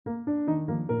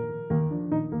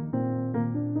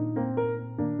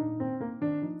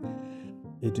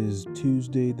It is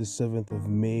Tuesday, the 7th of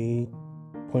May,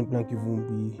 Point Blank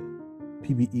Ivumbi,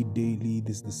 PBE Daily.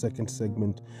 This is the second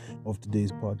segment of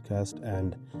today's podcast,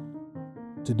 and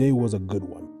today was a good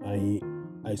one.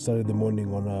 I started the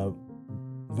morning on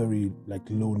a very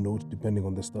low note, depending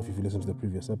on the stuff. If you listen to the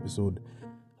previous episode,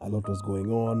 a lot was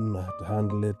going on. I had to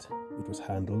handle it. It was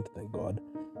handled, thank God.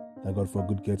 Thank God for a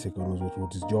good caretaker who knows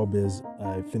what his job is.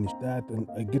 I finished that, and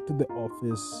I get to the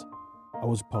office. I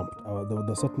was pumped. There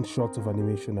were certain shots of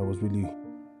animation I was really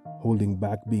holding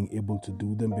back being able to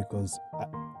do them because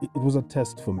it was a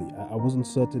test for me. I wasn't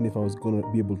certain if I was going to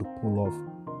be able to pull off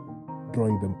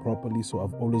drawing them properly, so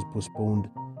I've always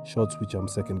postponed shots which I'm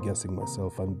second guessing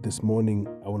myself. And this morning,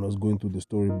 when I was going through the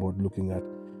storyboard looking at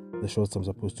the shots I'm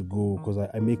supposed to go, because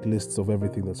I make lists of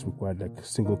everything that's required, like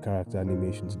single character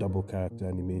animations, double character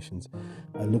animations.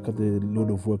 I look at the load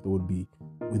of work that would be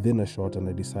within a shot and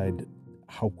I decide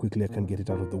how quickly I can get it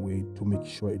out of the way to make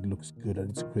sure it looks good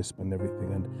and it's crisp and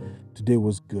everything. And today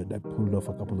was good. I pulled off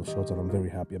a couple of shots and I'm very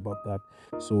happy about that.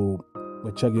 So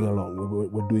we're chugging along.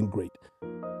 We're doing great.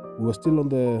 We were still on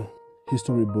the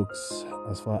history books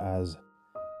as far as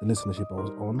the listenership I was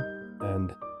on,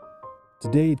 and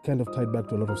today it kind of tied back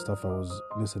to a lot of stuff I was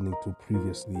listening to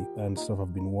previously and stuff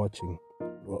I've been watching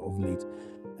of late.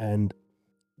 And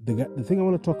the thing I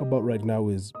want to talk about right now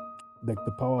is the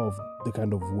power of the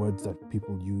kind of words that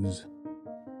people use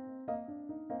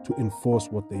to enforce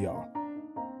what they are.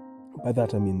 By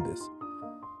that I mean this.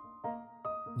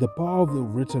 The power of the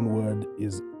written word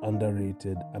is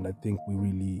underrated, and I think we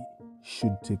really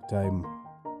should take time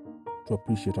to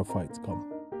appreciate how far it's come.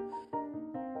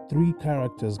 3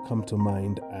 characters come to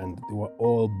mind, and they were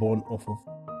all born off of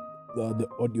the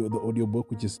audio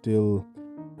book, which is still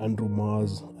Andrew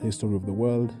Marr's History of the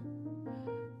World,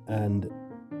 and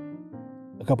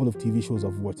a couple of TV shows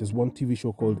I've watched. There's one TV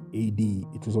show called AD.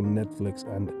 It was on Netflix,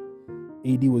 and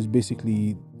AD was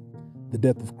basically the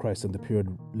death of Christ and the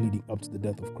period leading up to the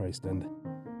death of Christ. And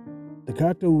the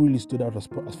character who really stood out as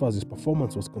far as his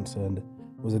performance was concerned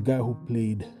was a guy who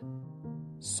played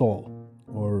Saul,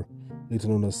 or later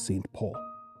known as Saint Paul.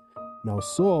 Now,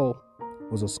 Saul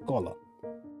was a scholar.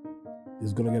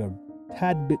 He's going to get a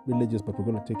tad bit religious, but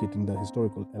we're going to take it in the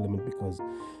historical element because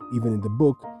even in the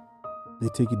book, they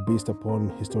take it based upon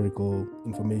historical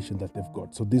information that they've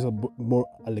got. So these are more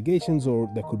allegations, or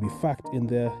there could be fact in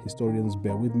there. Historians,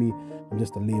 bear with me. I'm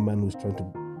just a layman who's trying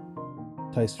to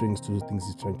tie strings to the things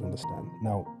he's trying to understand.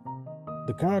 Now,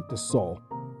 the character Saul,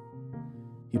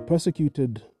 he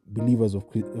persecuted believers of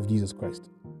Jesus Christ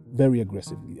very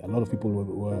aggressively. A lot of people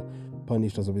were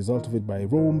punished as a result of it by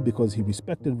Rome because he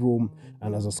respected Rome,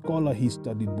 and as a scholar, he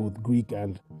studied both Greek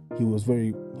and he was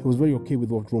very okay with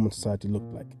what Roman society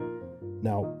looked like.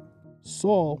 Now,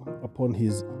 Saul, upon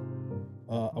his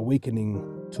awakening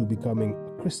to becoming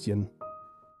a Christian,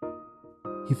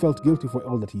 he felt guilty for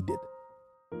all that he did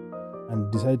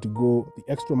and decided to go the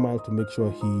extra mile to make sure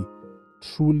he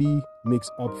truly makes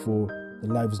up for the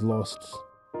lives lost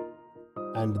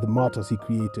and the martyrs he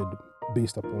created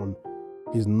based upon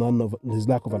his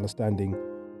lack of understanding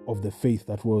of the faith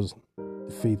that was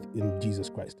the faith in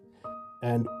Jesus Christ.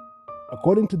 And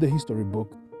according to the history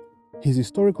book, his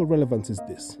historical relevance is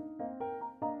this.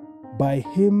 By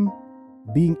him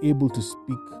being able to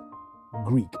speak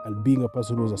Greek and being a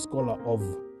person who was a scholar of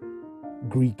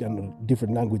Greek and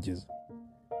different languages,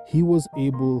 he was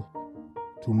able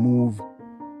to move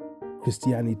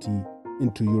Christianity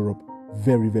into Europe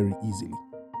very, very easily.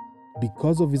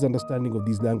 Because of his understanding of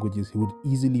these languages, he would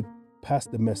easily pass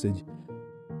the message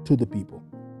to the people.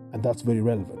 And that's very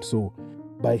relevant. So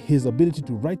by his ability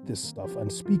to write this stuff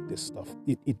and speak this stuff,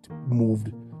 it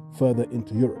moved further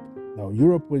into Europe. Now,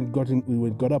 Europe, when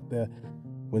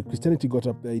Christianity got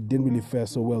up there, it didn't really fare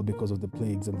so well because of the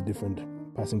plagues and the different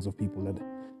passings of people. And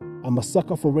I'm a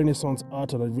sucker for Renaissance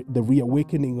art and the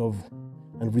reawakening of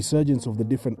and resurgence of the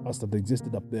different arts that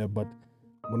existed up there. But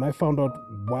when I found out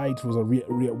why it was a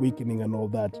reawakening and all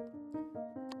that,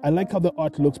 I like how the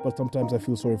art looks, but sometimes I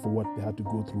feel sorry for what they had to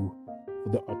go through for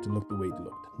the art to look the way it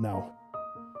looked. Now,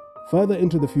 further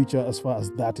into the future, as far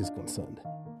as that is concerned,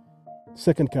 the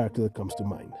second character that comes to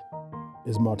mind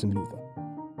is Martin Luther.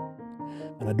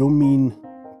 And I don't mean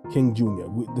King Jr.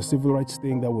 The civil rights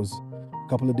thing, that was a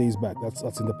couple of days back.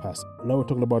 That's in the past. Now we're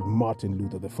talking about Martin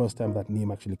Luther, the first time that name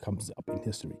actually comes up in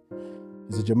history.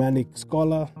 He's a Germanic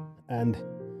scholar, and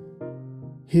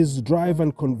his drive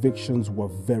and convictions were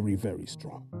very, very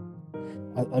strong.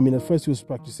 I mean, at first he was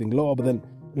practicing law, but then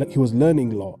he was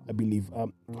learning law, I believe.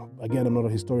 Again, I'm not a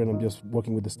historian. I'm just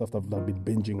working with the stuff that I've been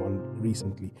binging on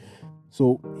recently.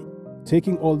 So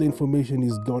taking all the information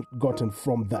he's gotten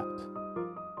from that,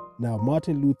 Now,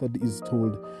 Martin Luther is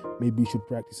told maybe you should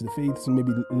practice the faith and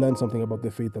maybe learn something about the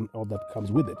faith and all that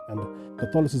comes with it. And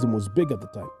Catholicism was big at the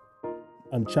time.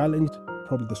 Unchallenged,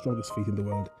 probably the strongest faith in the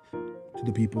world to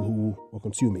the people who were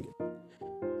consuming it.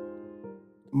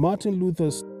 Martin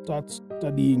Luther starts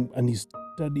studying, and he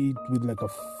studied with like a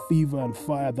fever and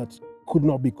fire that could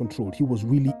not be controlled. He was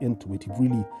really into it. He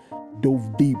really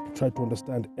dove deep, tried to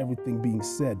understand everything being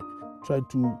said, tried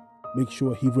to make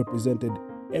sure he represented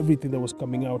everything that was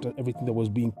coming out and everything that was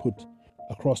being put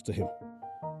across to him.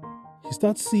 He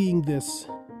starts seeing this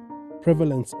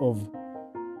prevalence of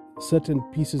certain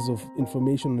pieces of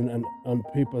information and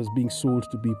papers being sold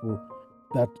to people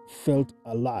that felt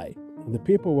a lie. The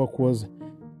paperwork was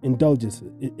indulgences.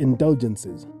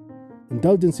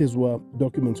 Indulgences were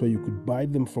documents where you could buy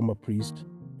them from a priest,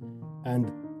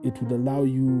 and it would allow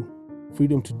you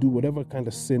freedom to do whatever kind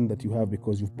of sin that you have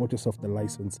because you've bought yourself the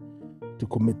license to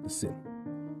commit the sin.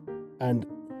 And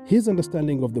his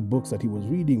understanding of the books that he was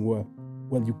reading were,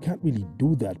 well, you can't really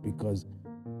do that because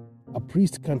a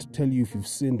priest can't tell you if you've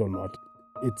sinned or not.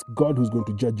 It's God who's going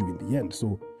to judge you in the end.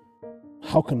 So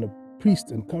how can a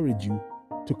priest encourage you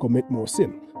to commit more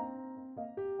sin?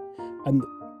 And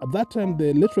at that time,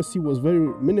 the literacy was very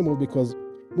minimal because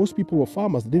most people were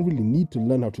farmers. They didn't really need to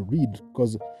learn how to read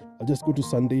because I'll just go to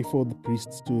Sunday for the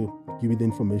priests to give me the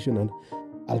information and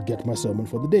I'll get my sermon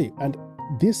for the day. And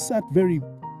this sat very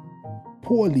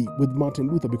poorly with Martin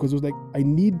Luther because it was like, I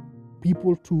need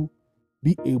people to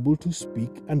be able to speak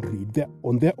and read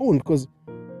on their own, because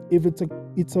if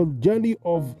it's a journey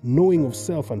of knowing of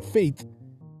self and faith,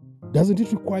 doesn't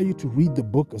it require you to read the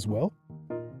book as well?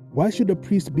 Why should a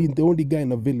priest be the only guy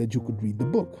in a village who could read the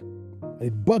book? And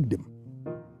it bugged him.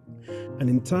 And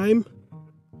in time,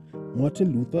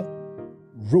 Martin Luther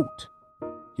wrote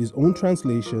his own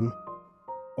translation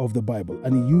of the Bible,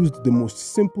 and he used the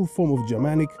most simple form of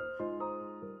Germanic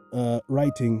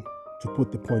writing to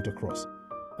put the point across.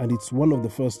 And it's one of the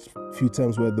first few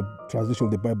times where the translation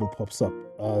of the Bible pops up.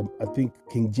 I think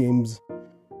King James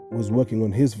was working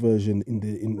on his version in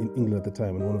England at the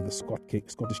time, and one of the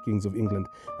Scottish kings of England,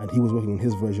 and he was working on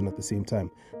his version at the same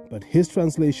time. But his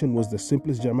translation was the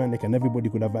simplest Germanic, and everybody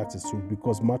could have access to it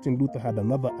because Martin Luther had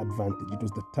another advantage. It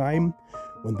was the time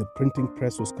when the printing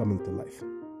press was coming to life.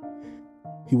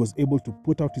 He was able to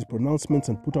put out his pronouncements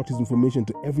and put out his information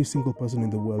to every single person in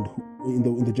the world, in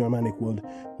the Germanic world,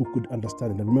 who could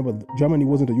understand it. And remember, Germany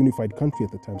wasn't a unified country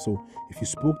at the time, so if you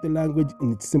spoke the language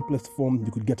in its simplest form,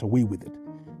 you could get away with it.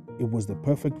 It was the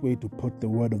perfect way to put the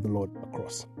word of the Lord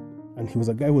across. And he was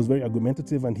a guy who was very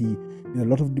argumentative, and he did a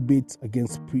lot of debates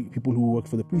against people who worked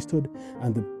for the priesthood.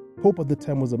 And the Pope at the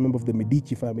time was a member of the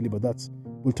Medici family, but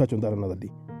we'll touch on that another day.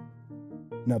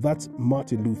 Now that's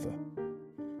Martin Luther.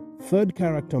 Third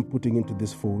character I'm putting into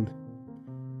this fold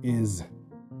is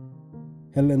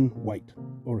Helen White,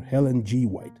 or Helen G.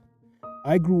 White.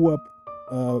 I grew up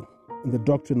in the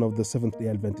doctrine of the Seventh-day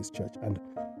Adventist Church, and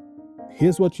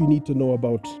here's what you need to know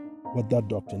about what that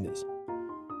doctrine is.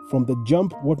 From the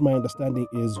jump, what my understanding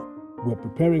is, we're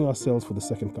preparing ourselves for the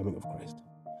second coming of Christ.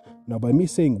 Now, by me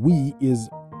saying we is,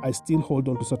 I still hold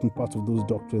on to certain parts of those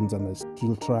doctrines, and I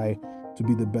still try to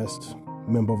be the best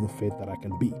member of the faith that I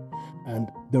can be. And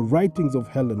the writings of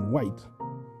Helen White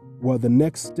were the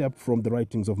next step from the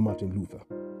writings of Martin Luther,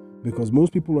 because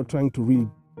most people are trying to really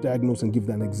diagnose and give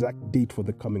an exact date for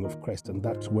the coming of Christ, and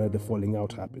that's where the falling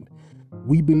out happened.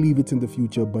 We believe it's in the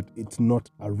future, but it's not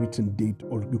a written date,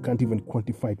 or you can't even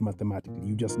quantify it mathematically.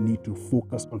 You just need to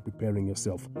focus on preparing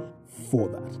yourself for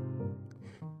that.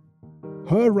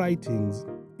 Her writings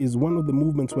is one of the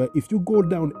movements where if you go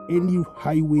down any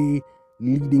highway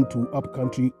leading to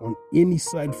upcountry on any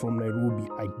side from Nairobi,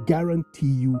 I guarantee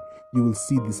you will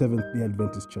see the Seventh-day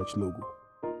Adventist Church logo.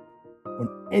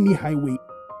 On any highway,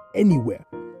 anywhere,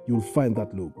 you'll find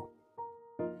that logo.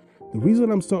 The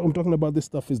reason I'm talking about this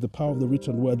stuff is the power of the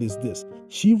written word is this.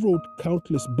 She wrote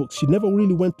countless books. She never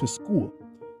really went to school.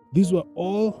 These were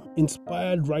all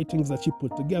inspired writings that she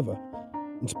put together.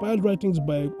 Inspired writings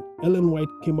by Ellen White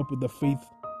came up with the faith,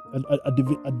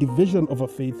 a division of a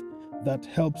faith that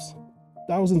helps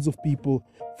thousands of people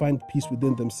find peace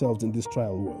within themselves in this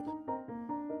trial world.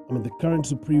 I mean, the current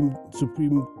Supreme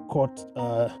Court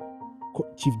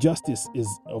Chief Justice is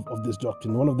of this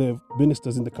doctrine. One of the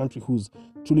ministers in the country who's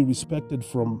truly respected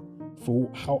for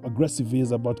how aggressive he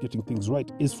is about getting things right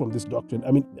is from this doctrine.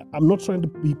 I mean, I'm not trying to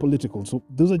be political, so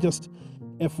those are just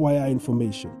FYI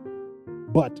information.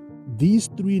 But these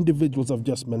three individuals I've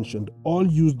just mentioned all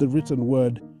use the written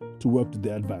word to work to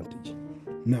their advantage.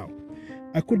 Now,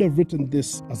 I could have written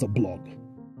this as a blog.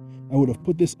 I would have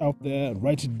put this out there and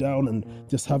write it down and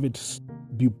just have it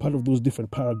be part of those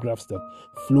different paragraphs that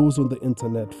flows on the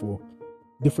internet for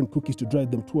different cookies to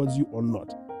drive them towards you or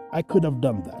not. I could have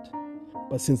done that.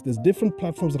 But since there's different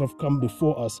platforms that have come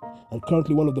before us, and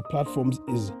currently one of the platforms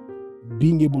is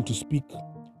being able to speak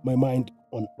my mind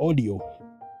on audio,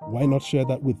 why not share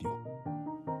that with you?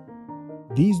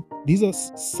 These are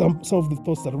some of the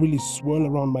thoughts that really swirl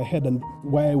around my head, and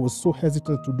why I was so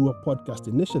hesitant to do a podcast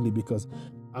initially, because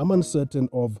I'm uncertain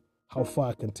of how far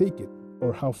I can take it,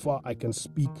 or how far I can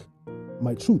speak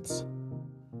my truths,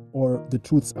 or the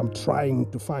truths I'm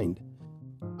trying to find.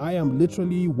 I am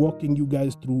literally walking you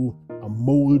guys through a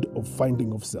mold of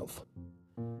finding of self.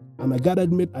 And I gotta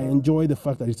admit, I enjoy the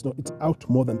fact that it's out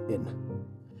more than in.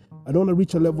 I don't want to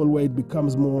reach a level where it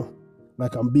becomes more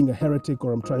like I'm being a heretic,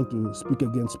 or I'm trying to speak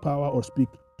against power or speak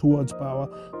towards power.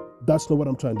 That's not what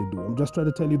I'm trying to do. I'm just trying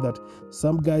to tell you that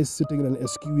some guys sitting in an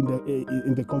SQ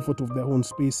in the comfort of their own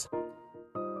space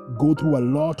go through a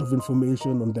lot of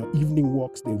information on their evening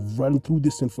walks. They run through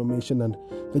this information and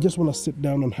they just want to sit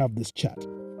down and have this chat.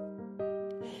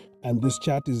 And this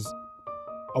chat is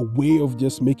a way of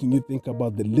just making you think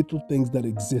about the little things that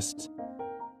exist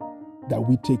that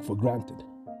we take for granted.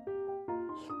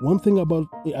 One thing about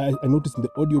I noticed in the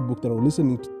audiobook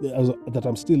that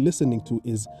I'm still listening to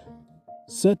is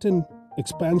certain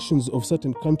expansions of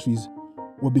certain countries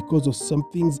were because of some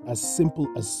things as simple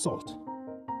as salt.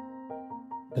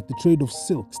 Like the trade of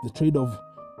silks, the trade of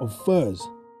furs.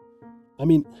 I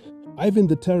mean, Ivan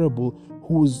the Terrible,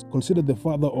 who was considered the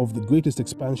father of the greatest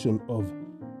expansion of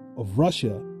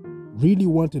Russia, really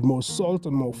wanted more salt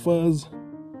and more furs,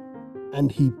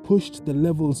 and he pushed the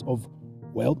levels of,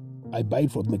 well, I buy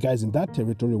it from the guys in that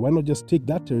territory. Why not just take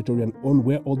that territory and own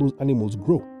where all those animals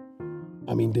grow?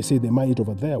 I mean, they say they mine it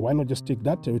over there. Why not just take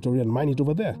that territory and mine it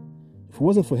over there? If it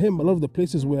wasn't for him, a lot of the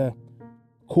places where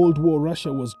Cold War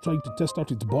Russia was trying to test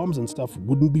out its bombs and stuff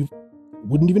wouldn't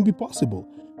even be possible.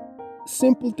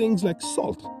 Simple things like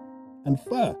salt and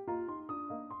fur.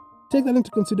 Take that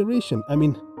into consideration. I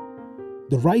mean,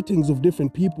 the writings of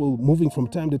different people moving from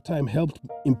time to time helped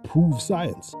improve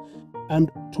science. And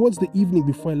towards the evening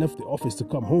before I left the office to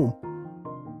come home,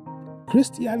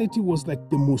 Christianity was like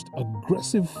the most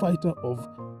aggressive fighter of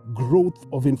growth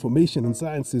of information and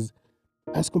sciences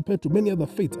as compared to many other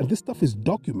faiths. And this stuff is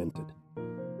documented.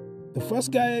 The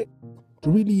first guy to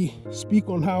really speak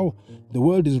on how the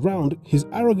world is round, his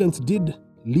arrogance did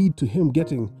lead to him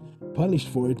getting punished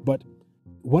for it. But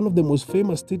one of the most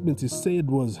famous statements he said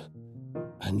was,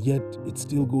 "And yet it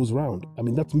still goes round." I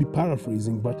mean, that's me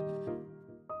paraphrasing, but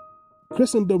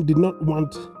Christendom did not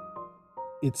want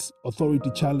its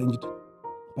authority challenged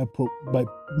by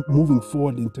moving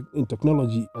forward in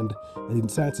technology and in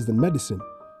sciences and medicine.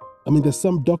 I mean, there's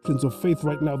some doctrines of faith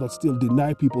right now that still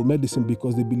deny people medicine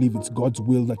because they believe it's God's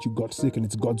will that you got sick and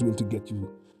it's God's will to get you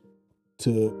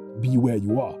to be where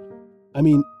you are. I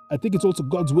mean, I think it's also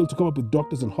God's will to come up with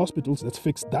doctors and hospitals. Let's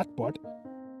fix that part.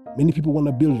 Many people want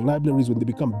to build libraries when they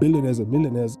become billionaires and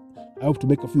millionaires. I hope to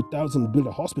make a few thousand and build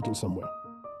a hospital somewhere.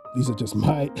 These are just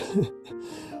my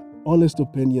honest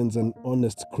opinions and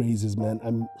honest crazes, man.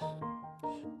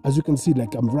 As you can see,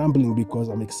 like, I'm rambling because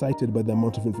I'm excited by the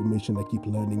amount of information I keep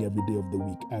learning every day of the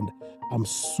week. And I'm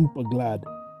super glad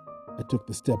I took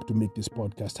the step to make this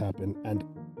podcast happen. And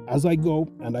as I go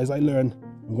and as I learn,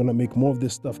 I'm going to make more of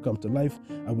this stuff come to life.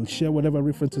 I will share whatever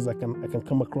references I can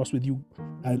come across with you.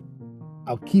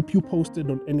 I'll keep you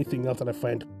posted on anything else that I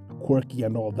find quirky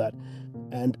and all that.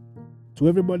 And to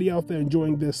everybody out there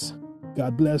enjoying this,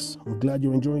 God bless. I'm glad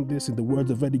you're enjoying this. In the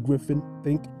words of Eddie Griffin,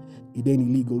 think it ain't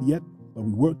illegal yet, but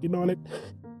we're working on it.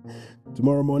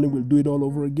 Tomorrow morning we'll do it all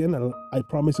over again, and I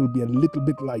promise it'll be a little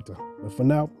bit lighter. But for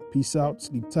now, peace out,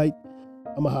 sleep tight.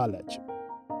 I'ma holla at you.